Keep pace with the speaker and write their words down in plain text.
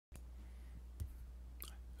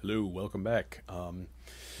Hello, welcome back.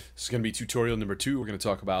 This is going to be tutorial number 2. We're going to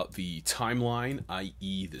talk about the timeline,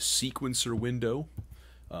 i.e. the sequencer window,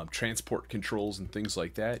 transport controls and things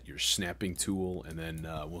like that, your snapping tool, and then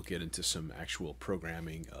we'll get into some actual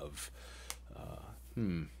programming of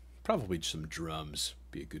probably some drums.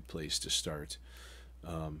 Be a good place to start.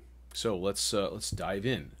 So let's dive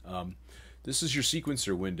in. This is your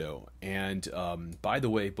sequencer window, and by the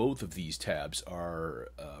way, both of these tabs are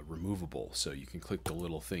removable, so you can click the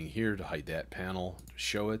little thing here to hide that panel, to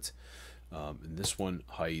show it, and this one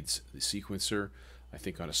hides the sequencer. I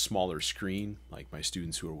think on a smaller screen, like my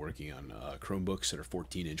students who are working on Chromebooks that are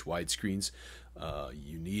 14-inch widescreens,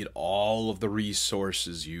 you need all of the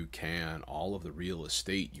resources you can, all of the real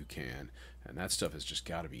estate you can, and that stuff has just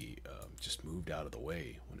got to be just moved out of the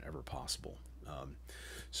way whenever possible.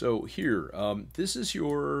 So here, this is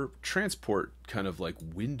your transport kind of like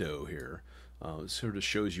window here. It sort of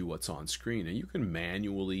shows you what's on screen, and you can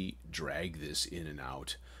manually drag this in and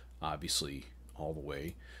out, obviously all the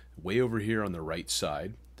way. Way over here on the right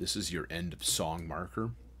side, this is your end of song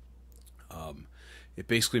marker. It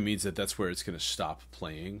basically means that that's where it's going to stop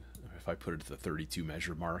playing. If I put it at the 32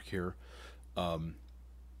 measure mark here, then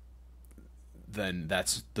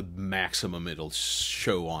that's the maximum it'll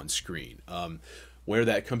show on screen. Where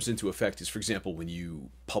that comes into effect is, for example, when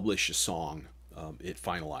you publish a song, it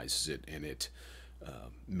finalizes it and it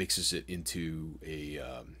mixes it into a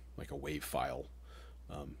like a WAV file,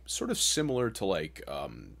 sort of similar to like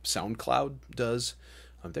SoundCloud does.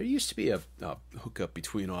 There used to be a hookup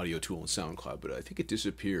between Audiotool and SoundCloud, but I think it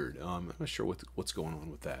disappeared. I'm not sure what's going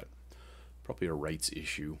on with that. Probably a rights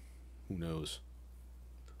issue. Who knows?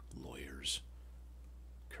 Lawyers.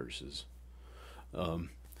 Curses.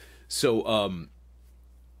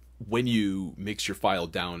 When you mix your file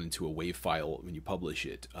down into a WAV file, when you publish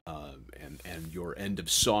it, and your end of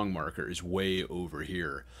song marker is way over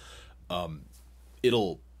here,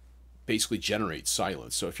 it'll basically generate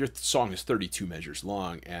silence. So if your song is 32 measures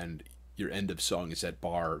long and your end of song is at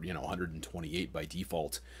bar 128 by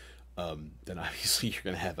default, then obviously you're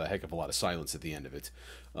going to have a heck of a lot of silence at the end of it,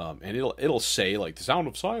 and it'll say like the sound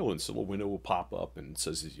of silence. A little window will pop up and it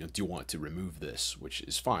says, do you want to remove this? Which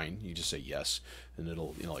is fine. You just say yes, and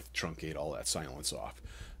it'll like truncate all that silence off.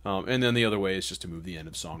 And then the other way is just to move the end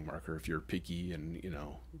of song marker if you're picky and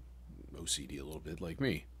OCD a little bit like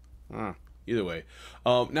me. Either way,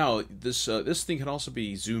 now this thing can also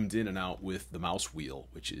be zoomed in and out with the mouse wheel,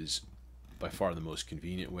 which is by far the most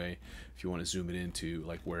convenient way if you want to zoom it into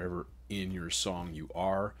like wherever in your song you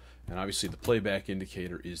are. And obviously the playback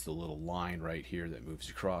indicator is the little line right here that moves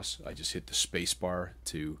across. I just hit the space bar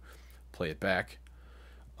to play it back.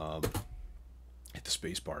 Hit the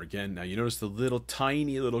space bar again. Now you notice the little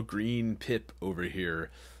tiny little green pip over here.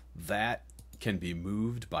 That can be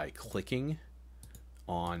moved by clicking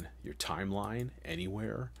on your timeline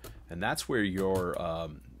anywhere, and that's where your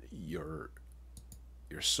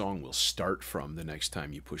song will start from the next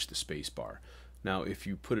time you push the space bar. Now if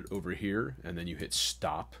you put it over here and then you hit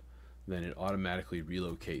stop, then it automatically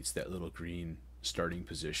relocates that little green starting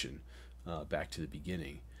position back to the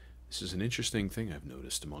beginning. This is an interesting thing I've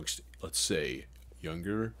noticed amongst, let's say,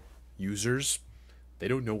 younger users. They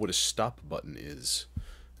don't know what a stop button is,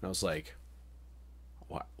 and I was like,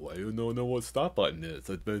 why do you know what stop button is?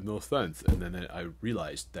 That made no sense. And then I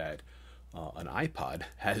realized that an iPod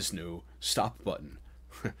has no stop button.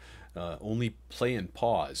 Only play and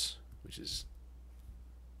pause, which is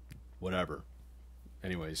whatever.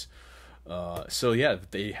 Anyways, so yeah,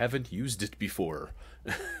 they haven't used it before.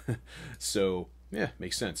 So yeah,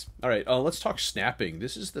 makes sense. All right, let's talk snapping.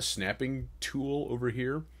 This is the snapping tool over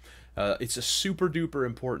here. It's a super duper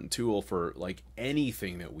important tool for like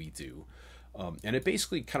anything that we do. And it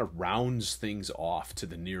basically kind of rounds things off to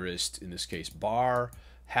the nearest, in this case, bar,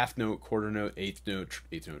 half note, quarter note, eighth note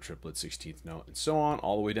triplet, 16th note, and so on,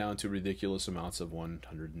 all the way down to ridiculous amounts of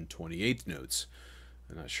 128th notes.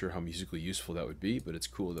 I'm not sure how musically useful that would be, but it's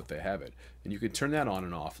cool that they have it. And you can turn that on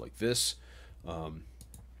and off like this.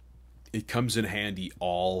 It comes in handy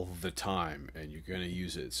all the time, and you're going to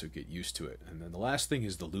use it, so get used to it. And then the last thing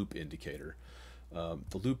is the loop indicator.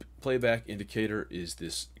 The loop playback indicator is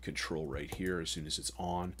this control right here. As soon as it's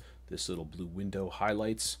on, this little blue window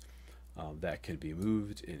highlights. That can be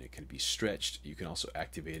moved and it can be stretched. You can also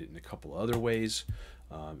activate it in a couple other ways.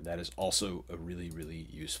 That is also a really, really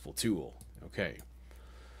useful tool. Okay,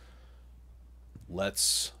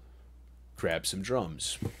 let's grab some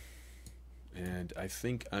drums. And I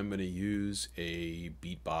think I'm going to use a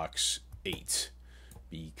Beatbox 8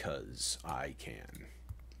 because I can.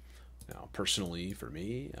 Now, personally, for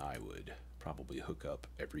me, I would probably hook up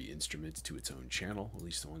every instrument to its own channel, at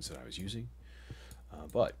least the ones that I was using.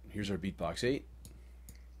 But here's our Beatbox 8.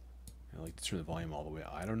 I like to turn the volume all the way.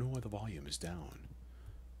 I don't know why the volume is down.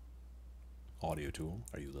 Audiotool,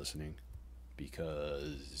 are you listening?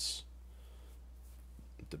 Because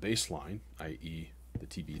the bass line, i.e. the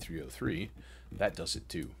TB303, that does it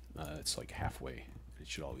too. It's like halfway. It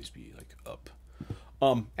should always be like up.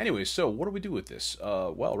 Anyway, so what do we do with this?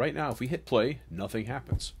 Well, right now, if we hit play, nothing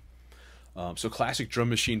happens. So classic drum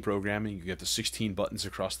machine programming, you get the 16 buttons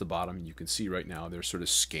across the bottom, and you can see right now they're sort of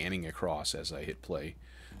scanning across as I hit play.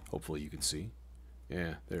 Hopefully you can see.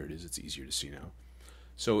 Yeah, there it is. It's easier to see now.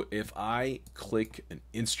 So if I click an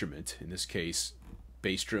instrument, in this case,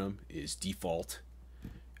 bass drum is default,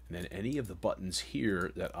 and then any of the buttons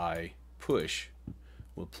here that I push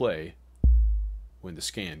will play when the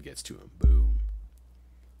scan gets to them. Boom.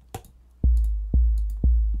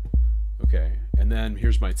 Okay, and then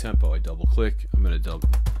here's my tempo. I double click. I'm going to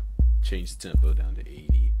change the tempo down to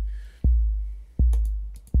 80.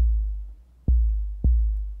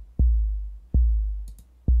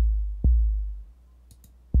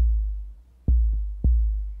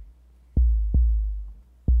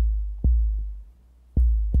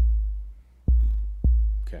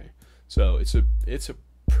 Okay, so it's a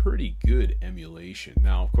pretty good emulation.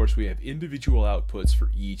 Now, of course, we have individual outputs for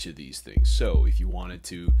each of these things. So if you wanted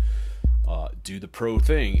to do the pro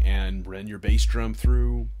thing and run your bass drum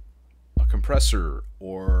through a compressor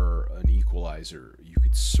or an equalizer, you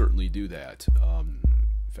could certainly do that. In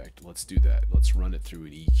fact, let's do that. Let's run it through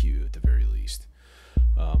an EQ at the very least.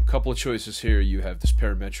 A couple of choices here. You have this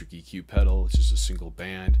Parametric EQ pedal, which is a single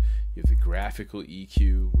band. You have the graphical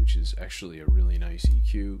EQ, which is actually a really nice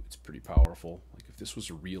EQ. It's pretty powerful. Like if this was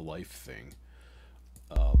a real life thing,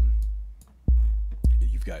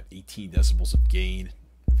 you've got 18 decibels of gain,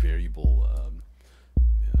 variable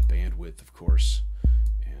bandwidth, of course,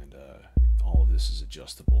 and all of this is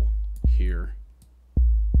adjustable here.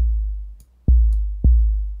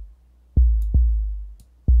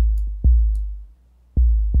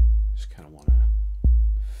 Just kind of want to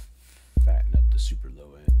fatten up the super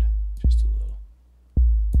low end just a little.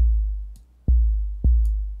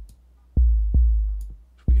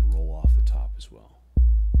 So we can roll off the top as well.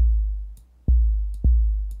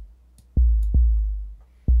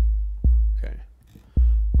 Okay.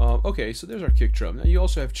 Okay, so there's our kick drum. Now you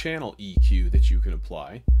also have channel EQ that you can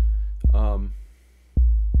apply.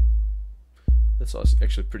 That's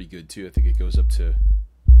actually pretty good too. I think it goes up to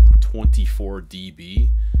 24 dB.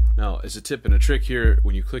 Now, as a tip and a trick here,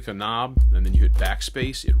 when you click a knob and then you hit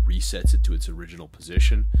backspace, it resets it to its original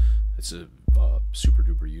position. It's a super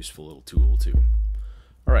duper useful little tool too.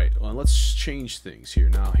 All right, well, let's change things here.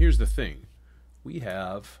 Now, here's the thing. We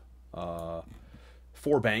have 4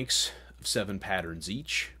 banks of 7 patterns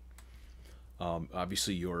each.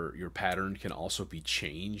 Obviously, your pattern can also be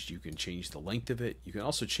changed. You can change the length of it. You can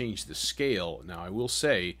also change the scale. Now, I will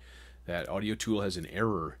say that Audiotool has an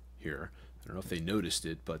error here. I don't know if they noticed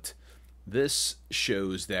it, but this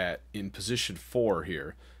shows that in position 4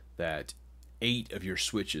 here, that 8 of your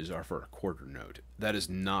switches are for a quarter note. That is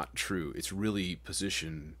not true. It's really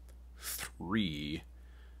position 3.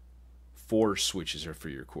 4 switches are for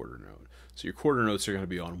your quarter note. So your quarter notes are going to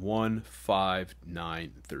be on 1, 5,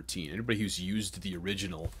 9, 13. Anybody who's used the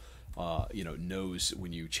original knows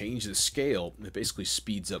when you change the scale, it basically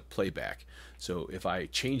speeds up playback. So if I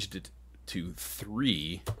changed it to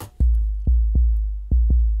 3,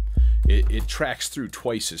 it tracks through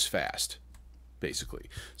twice as fast, basically.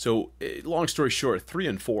 So long story short, 3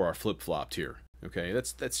 and 4 are flip-flopped here. Okay,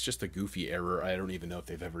 that's just a goofy error. I don't even know if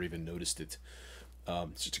they've ever even noticed it.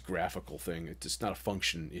 It's just a graphical thing. It's not a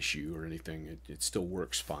function issue or anything. It still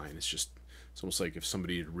works fine. It's almost like if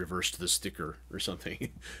somebody had reversed the sticker or something.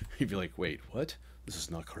 You'd be like, wait, what? This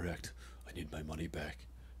is not correct. I need my money back.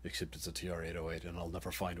 Except it's a TR-808 and I'll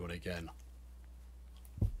never find one again.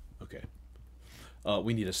 Okay.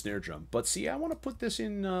 We need a snare drum. But see, I want to put this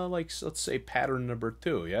in, let's say, pattern number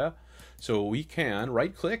 2, yeah? So we can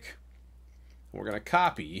right-click. We're going to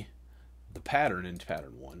copy the pattern into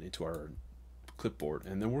pattern 1 into our clipboard,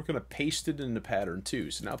 and then we're going to paste it into pattern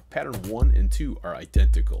 2. So now pattern 1 and 2 are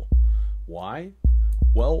identical. Why?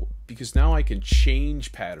 Well, because now I can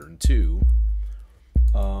change pattern 2.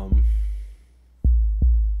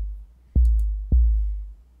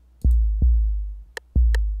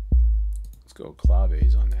 Let's go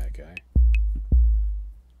claves on that guy.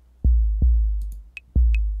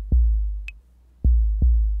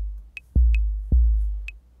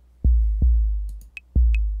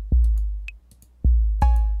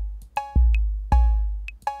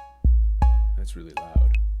 That's really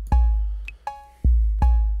loud.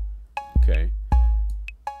 Okay.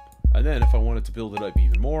 And then if I wanted wanted to build it up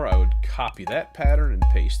even more, I would copy that pattern and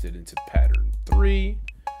paste it into pattern 3.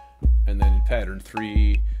 And then in pattern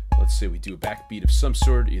 3, let's say we do a backbeat of some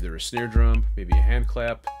sort, either a snare drum, maybe a hand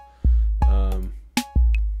clap.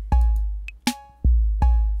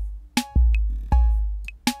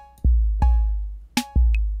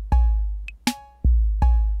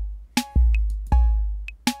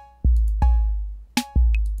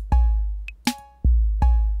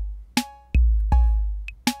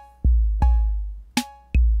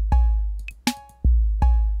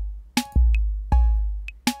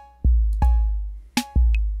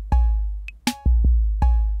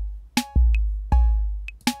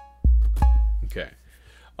 Okay,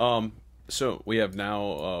 so we have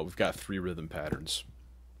now, we've got 3 rhythm patterns.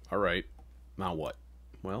 All right, now what?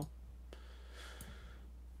 Well,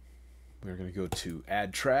 we're going to go to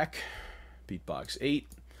Add Track, Beatbox 8,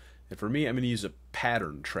 and for me, I'm going to use a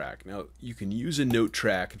pattern track. Now, you can use a note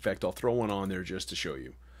track. In fact, I'll throw one on there just to show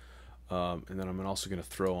you. And then I'm also going to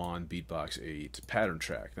throw on Beatbox 8 pattern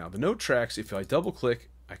track. Now, the note tracks, if I double-click,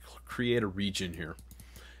 I create a region here.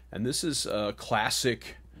 And this is a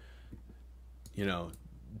classic, you know,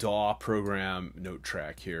 DAW program note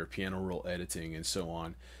track here, piano roll editing and so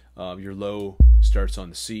on. Your low starts on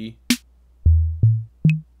the C.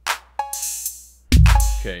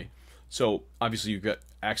 Okay, so obviously you've got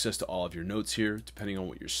access to all of your notes here. Depending on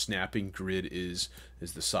what your snapping grid is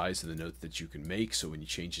the size of the note that you can make. So when you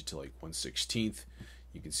change it to like 1/16,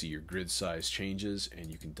 you can see your grid size changes, and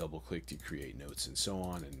you can double click to create notes and so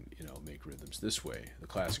on, and you know, make rhythms this way, the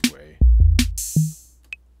classic way.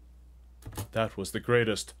 That was the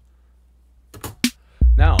greatest.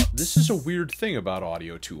 Now, this is a weird thing about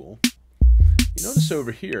Audiotool. You notice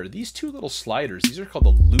over here, these 2 little sliders, these are called the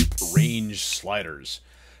loop range sliders.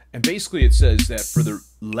 And basically it says that for the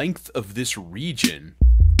length of this region,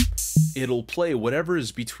 it'll play whatever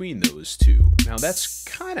is between those 2. Now that's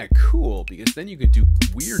kind of cool, because then you can do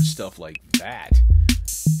weird stuff like that.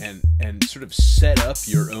 And sort of set up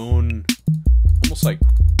your own, almost like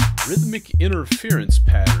rhythmic interference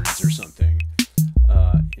patterns or something.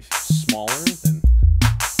 If it's smaller, then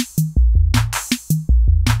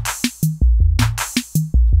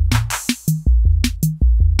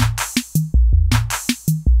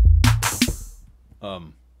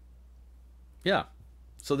yeah,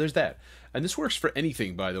 so there's that. And this works for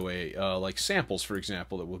anything, by the way, like samples, for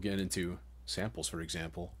example, that we'll get into. Samples, for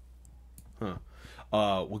example.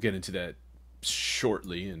 We'll get into that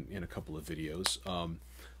shortly in a couple of videos.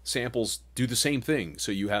 Samples do the same thing.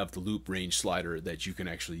 So you have the loop range slider that you can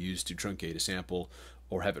actually use to truncate a sample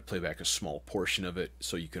or have it play back a small portion of it.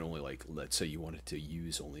 So you can only, like, let's say you wanted to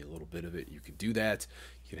use only a little bit of it. You can do that.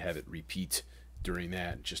 You can have it repeat during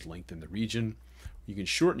that and just lengthen the region. You can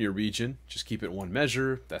shorten your region, just keep it 1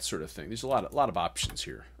 measure, that sort of thing. There's a lot of options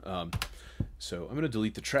here. So I'm going to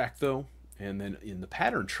delete the track though, and then in the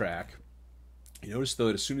pattern track, you notice though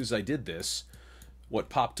that as soon as I did this, what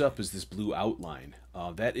popped up is this blue outline.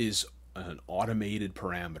 That is an automated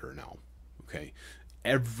parameter now. Okay,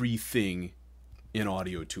 everything in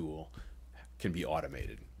Audiotool can be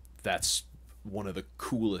automated. That's one of the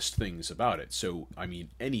coolest things about it. So I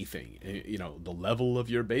mean, anything, you know, the level of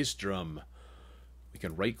your bass drum, we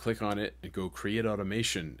can right click on it and go create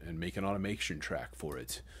automation and make an automation track for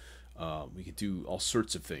it. We could do all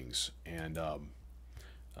sorts of things, and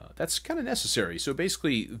that's kind of necessary. So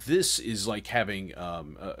basically this is like having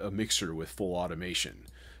a mixer with full automation,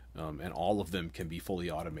 and all of them can be fully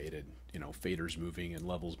automated. You know, faders moving and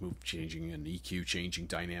levels changing and EQ changing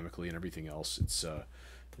dynamically and everything else. It's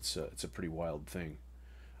a pretty wild thing.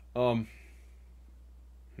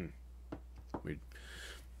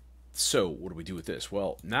 So what do we do with this?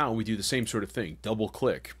 Well, now we do the same sort of thing. Double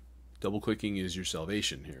click. Double clicking is your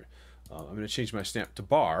salvation here. I'm going to change my snap to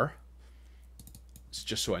bar. It's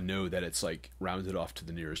just so I know that it's like rounded off to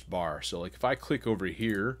the nearest bar. So like if I click over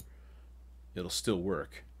here, it'll still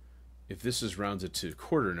work. If this is rounded to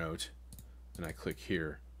quarter note and I click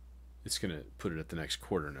here, it's going to put it at the next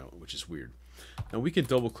quarter note, which is weird. Now we can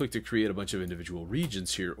double click to create a bunch of individual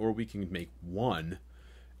regions here, or we can make one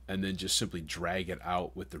and then just simply drag it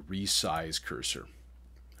out with the resize cursor.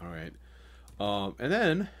 All right. And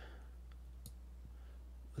then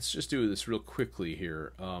let's just do this real quickly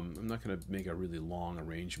here. I'm not going to make a really long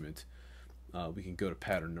arrangement. We can go to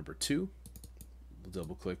pattern number 2. We'll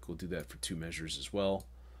double click. We'll do that for 2 measures as well.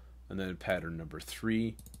 And then pattern number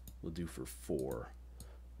 3 we'll do for 4.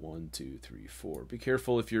 1, 2, 3, 4. Be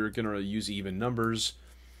careful if you're going to use even numbers.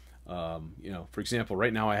 You know, for example,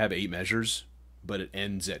 right now I have 8 measures, but it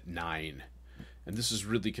ends at 9. And this is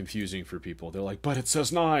really confusing for people. They're like, but it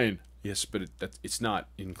says 9. Yes, but it's not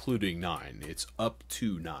including 9. It's up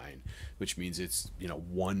to 9, which means it's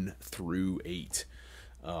 1 through 8,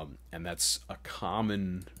 and that's a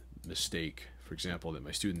common mistake, for example, that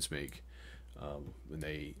my students make when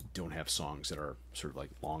they don't have songs that are sort of like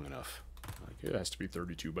long enough. Like it has to be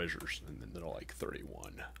 32 measures, and then they're like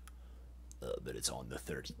 31, but it's on the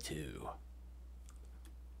 32.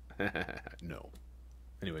 No.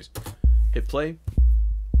 Anyways, hit play.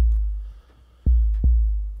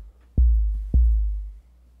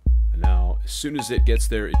 And now, as soon as it gets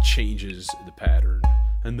there, it changes the pattern,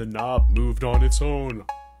 and the knob moved on its own.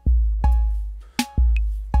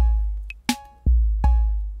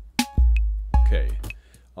 Okay,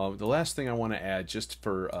 the last thing I want to add, just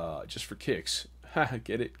for kicks.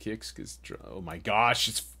 Get it, kicks? Because oh my gosh,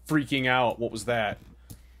 it's freaking out. What was that?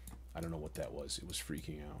 I don't know what that was. It was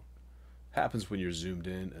freaking out. Happens when you're zoomed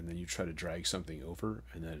in, and then you try to drag something over,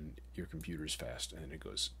 and then your computer's fast, and it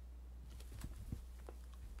goes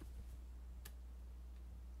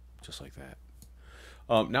just like that.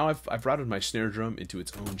 Now I've routed my snare drum into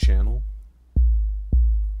its own channel.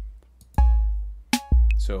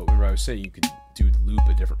 So remember I was saying you could do the loop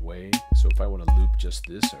a different way. So if I want to loop just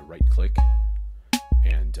this, I right click,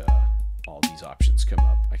 and all these options come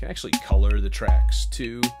up. I can actually color the tracks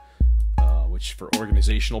too, which for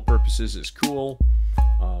organizational purposes is cool,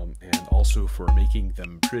 and also for making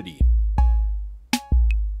them pretty.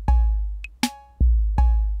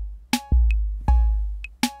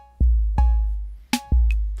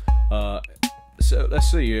 So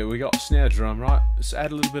let's see, we got a snare drum, right? Let's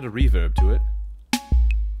add a little bit of reverb to it.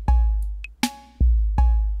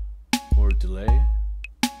 Or delay.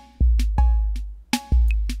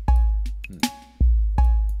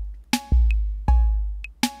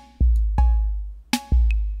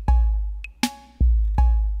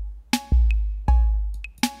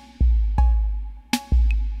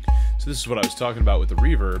 So this is what I was talking about with the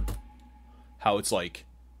reverb, how it's like,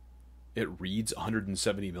 it reads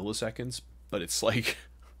 170 milliseconds, but it's like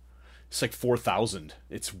 4,000.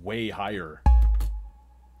 It's way higher.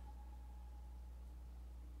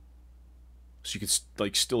 So you can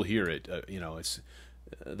like still hear it. It's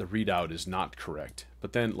the readout is not correct.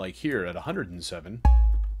 But then like here at 107,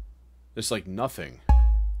 there's like nothing.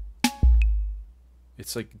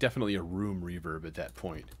 It's like definitely a room reverb at that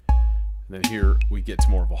point. And then here we get to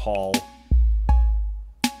more of a hall,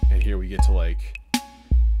 and here we get to like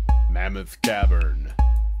Mammoth Cavern.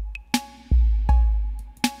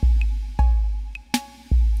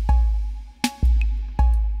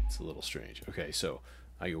 It's a little strange. Okay, so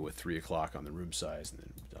I go with 3 o'clock on the room size, and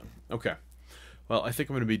then I'm done. Okay, well, I think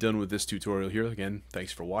I'm going to be done with this tutorial here. Again,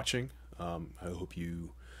 thanks for watching. I hope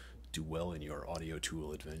you do well in your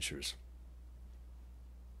Audiotool adventures.